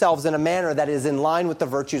express themselves in a manner that is in line with the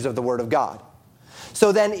virtues of the Word of God.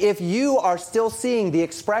 So then if you are still seeing the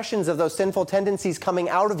expressions of those sinful tendencies coming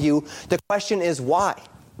out of you, the question is why?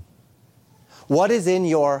 What is in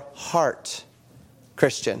your heart,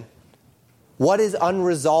 Christian? What is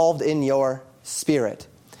unresolved in your spirit?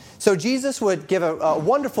 So Jesus would give a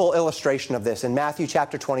wonderful illustration of this in Matthew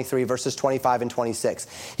chapter 23, verses 25 and 26.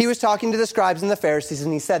 He was talking to the scribes and the Pharisees,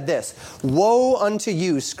 and he said this, "Woe unto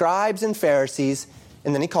you, scribes and Pharisees,"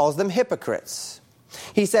 and then he calls them hypocrites.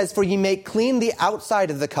 He says, "For ye make clean the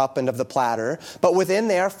outside of the cup and of the platter, but within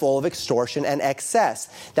they are full of extortion and excess.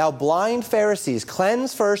 Thou blind Pharisees,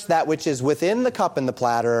 cleanse first that which is within the cup and the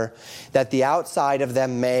platter, that the outside of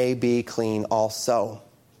them may be clean also."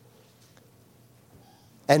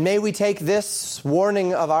 And may we take this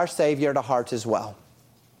warning of our Savior to heart as well.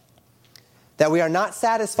 That we are not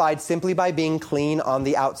satisfied simply by being clean on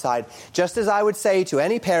the outside. Just as I would say to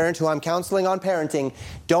any parent who I'm counseling on parenting,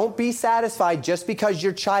 don't be satisfied just because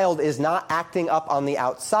your child is not acting up on the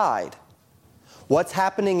outside. What's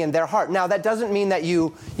happening in their heart? Now, that doesn't mean that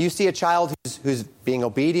you see a child who's being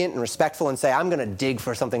obedient and respectful and say, "I'm going to dig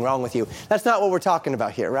for something wrong with you." That's not what we're talking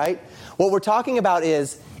about here, right? What we're talking about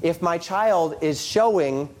is if my child is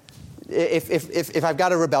showing... If I've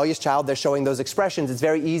got a rebellious child, they're showing those expressions, it's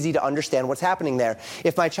very easy to understand what's happening there.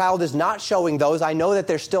 If my child is not showing those, I know that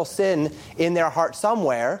there's still sin in their heart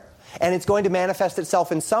somewhere, and it's going to manifest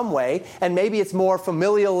itself in some way, and maybe it's more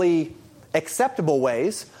familially acceptable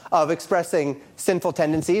ways of expressing sinful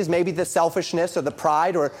tendencies, maybe the selfishness or the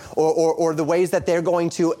pride or the ways that they're going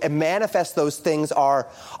to manifest those things are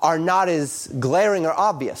not as glaring or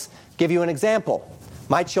obvious. Give you an example.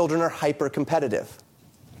 My children are hyper-competitive.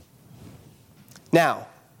 Now,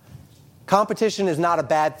 competition is not a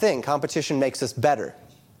bad thing. Competition makes us better.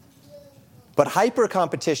 But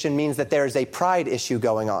hyper-competition means that there is a pride issue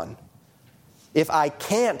going on. If I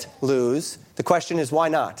can't lose, the question is, why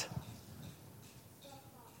not?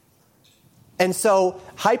 And so,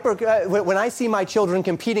 when I see my children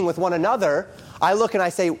competing with one another, I look and I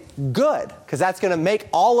say, good, because that's going to make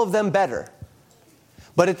all of them better.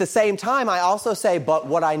 But at the same time, I also say, but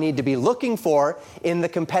what I need to be looking for in the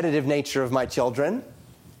competitive nature of my children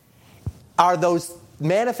are those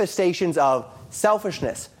manifestations of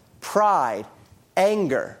selfishness, pride,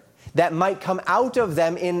 anger that might come out of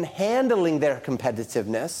them in handling their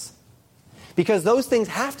competitiveness, because those things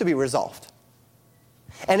have to be resolved.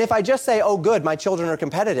 And if I just say, oh good, my children are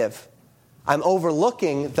competitive, I'm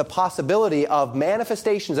overlooking the possibility of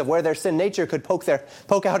manifestations of where their sin nature could poke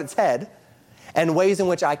out its head, and ways in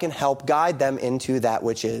which I can help guide them into that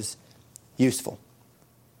which is useful.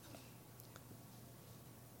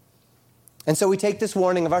 And so we take this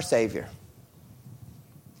warning of our Savior,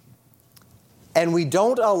 and we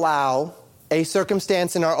don't allow a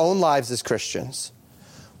circumstance in our own lives as Christians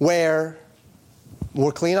where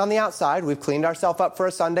we're clean on the outside, we've cleaned ourselves up for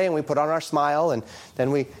a Sunday, and we put on our smile, and then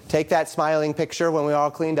we take that smiling picture when we're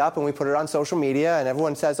all cleaned up, and we put it on social media, and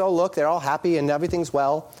everyone says, oh look, they're all happy and everything's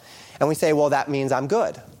well. And we say, well, that means I'm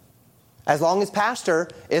good. As long as pastor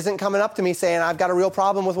isn't coming up to me saying, I've got a real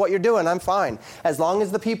problem with what you're doing, I'm fine. As long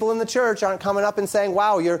as the people in the church aren't coming up and saying,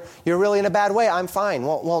 wow, you're really in a bad way, I'm fine.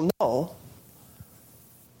 Well, no.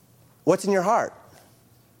 What's in your heart?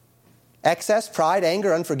 Excess, pride,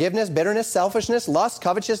 anger, unforgiveness, bitterness, selfishness, lust,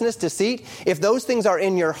 covetousness, deceit. If those things are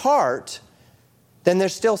in your heart, then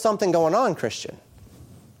there's still something going on, Christian.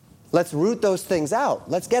 Let's root those things out.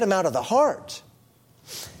 Let's get them out of the heart.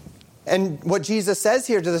 And what Jesus says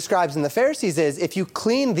here to the scribes and the Pharisees is, if you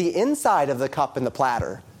clean the inside of the cup and the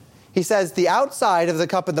platter, he says the outside of the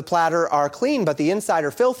cup and the platter are clean, but the inside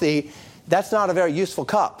are filthy. That's not a very useful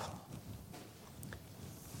cup.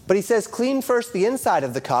 But he says, clean first the inside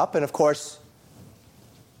of the cup. And of course,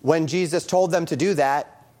 when Jesus told them to do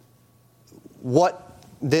that, what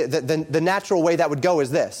the natural way that would go is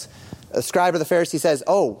this. A scribe or the Pharisee says,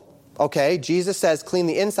 oh, okay, Jesus says clean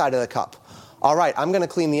the inside of the cup. All right, I'm going to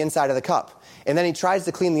clean the inside of the cup. And then he tries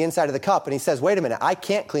to clean the inside of the cup, and he says, wait a minute, I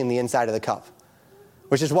can't clean the inside of the cup.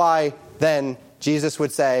 Which is why then Jesus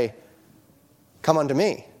would say, come unto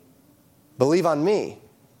me, believe on me,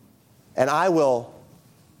 and I will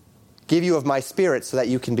give you of my Spirit so that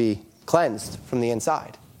you can be cleansed from the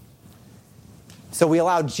inside. So we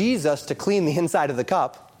allow Jesus to clean the inside of the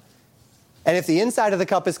cup. And if the inside of the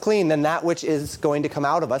cup is clean, then that which is going to come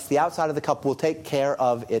out of us, the outside of the cup, will take care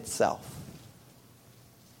of itself.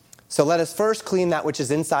 So let us first clean that which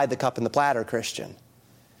is inside the cup and the platter, Christian.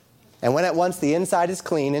 And when at once the inside is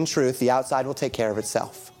clean in truth, the outside will take care of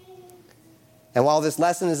itself. And while this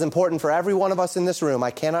lesson is important for every one of us in this room,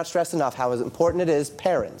 I cannot stress enough how important it is,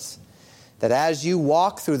 parents, that as you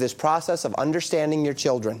walk through this process of understanding your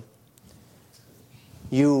children,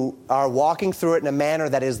 you are walking through it in a manner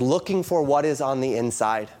that is looking for what is on the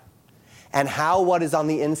inside and how what is on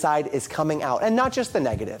the inside is coming out. And not just the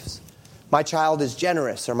negatives. My child is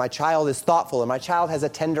generous, or my child is thoughtful, or my child has a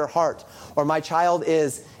tender heart, or my child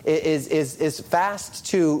is fast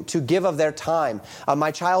to give of their time.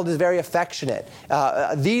 My child is very affectionate.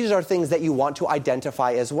 These are things that you want to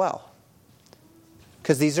identify as well.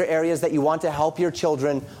 Because these are areas that you want to help your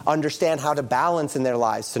children understand how to balance in their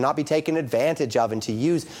lives, to not be taken advantage of, and to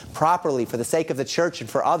use properly for the sake of the church and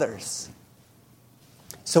for others.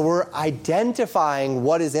 So we're identifying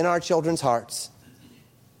what is in our children's hearts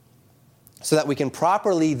so that we can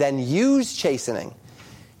properly then use chastening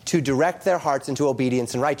to direct their hearts into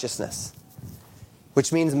obedience and righteousness.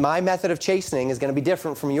 Which means my method of chastening is going to be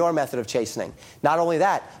different from your method of chastening. Not only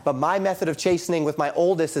that, but my method of chastening with my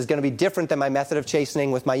oldest is going to be different than my method of chastening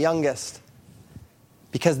with my youngest.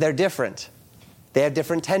 Because they're different. They have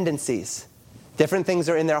different tendencies. Different things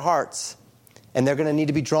are in their hearts. And they're going to need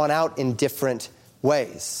to be drawn out in different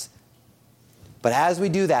ways. But as we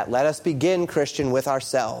do that, let us begin, Christian, with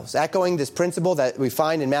ourselves. Echoing this principle that we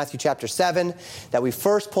find in Matthew chapter 7, that we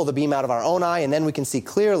first pull the beam out of our own eye, and then we can see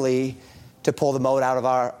clearly to pull the mote out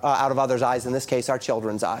of others' eyes, in this case, our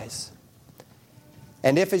children's eyes.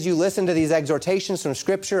 And if, as you listen to these exhortations from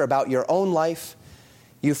Scripture about your own life,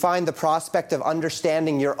 you find the prospect of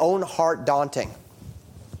understanding your own heart daunting,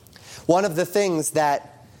 one of the things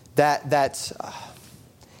that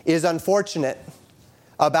is unfortunate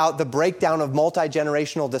about the breakdown of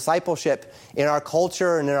multi-generational discipleship in our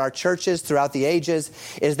culture and in our churches throughout the ages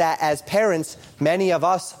is that as parents, many of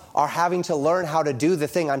us are having to learn how to do the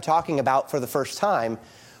thing I'm talking about for the first time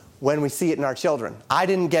when we see it in our children. I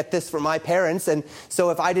didn't get this from my parents, and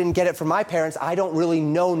so if I didn't get it from my parents, I don't really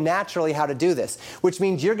know naturally how to do this, which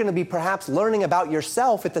means you're going to be perhaps learning about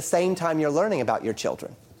yourself at the same time you're learning about your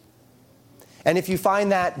children. And if you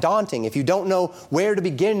find that daunting, if you don't know where to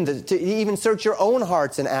begin to even search your own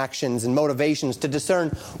hearts and actions and motivations to discern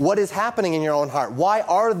what is happening in your own heart, why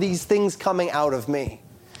are these things coming out of me?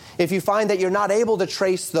 If you find that you're not able to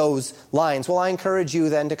trace those lines, well, I encourage you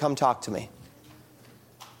then to come talk to me.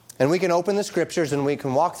 And we can open the Scriptures and we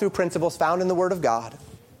can walk through principles found in the Word of God.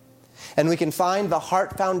 And we can find the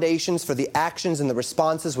heart foundations for the actions and the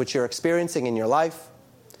responses which you're experiencing in your life,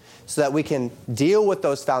 so that we can deal with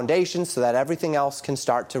those foundations so that everything else can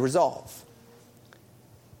start to resolve.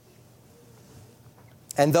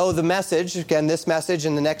 And though the message, again, this message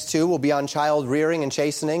and the next two will be on child rearing and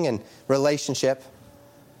chastening and relationship,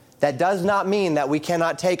 that does not mean that we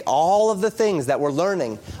cannot take all of the things that we're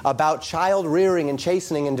learning about child rearing and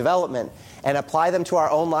chastening and development and apply them to our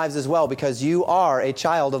own lives as well, because you are a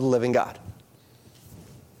child of the living God.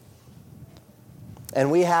 And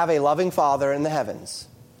we have a loving Father in the heavens.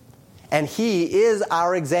 And He is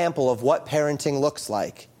our example of what parenting looks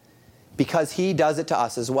like, because He does it to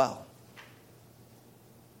us as well.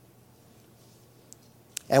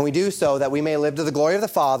 And we do so that we may live to the glory of the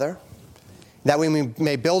Father, that we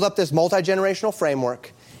may build up this multi-generational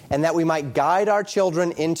framework, and that we might guide our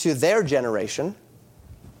children into their generation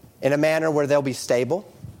in a manner where they'll be stable,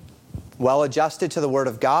 well adjusted to the Word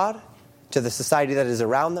of God, to the society that is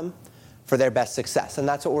around them, for their best success. And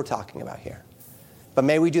that's what we're talking about here. but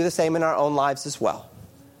may we do the same in our own lives as well.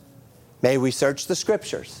 May we search the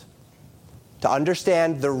Scriptures to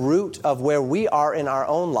understand the root of where we are in our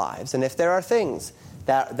own lives. And if there are things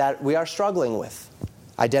that we are struggling with,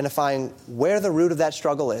 identifying where the root of that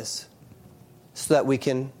struggle is so that we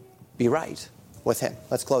can be right with Him.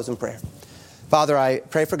 Let's close in prayer. Father, I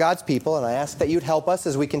pray for God's people, and I ask that you'd help us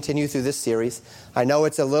as we continue through this series. I know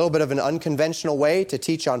it's a little bit of an unconventional way to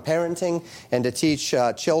teach on parenting and to teach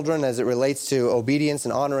children as it relates to obedience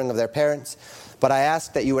and honoring of their parents. But I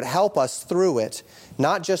ask that you would help us through it,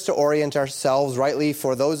 not just to orient ourselves rightly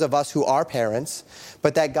for those of us who are parents,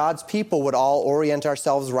 but that God's people would all orient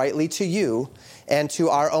ourselves rightly to you and to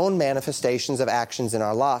our own manifestations of actions in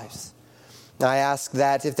our lives. And I ask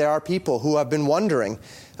that if there are people who have been wondering,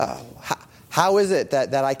 how is it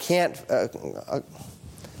that I can't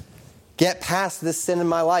get past this sin in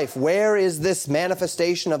my life? Where is this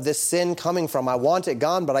manifestation of this sin coming from? I want it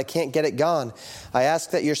gone, but I can't get it gone. I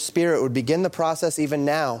ask that your Spirit would begin the process even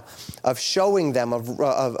now of showing them,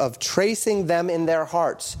 of tracing them in their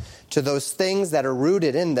hearts to those things that are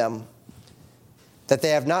rooted in them, that they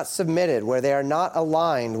have not submitted, where they are not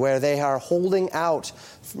aligned, where they are holding out,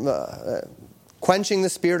 quenching the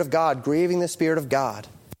Spirit of God, grieving the Spirit of God,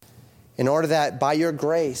 in order that by your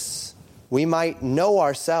grace we might know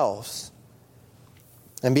ourselves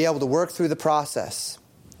and be able to work through the process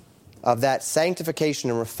of that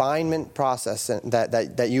sanctification and refinement process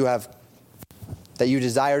that you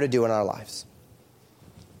desire to do in our lives.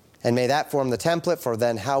 And may that form the template for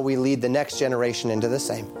then how we lead the next generation into the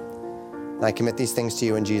same. And I commit these things to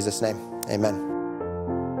you in Jesus' name. Amen.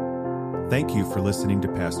 Thank you for listening to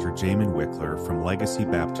Pastor Jamin Wickler from Legacy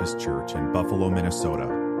Baptist Church in Buffalo,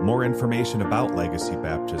 Minnesota. More information about Legacy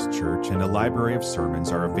Baptist Church and a library of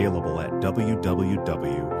sermons are available at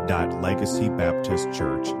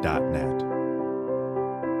www.legacybaptistchurch.net.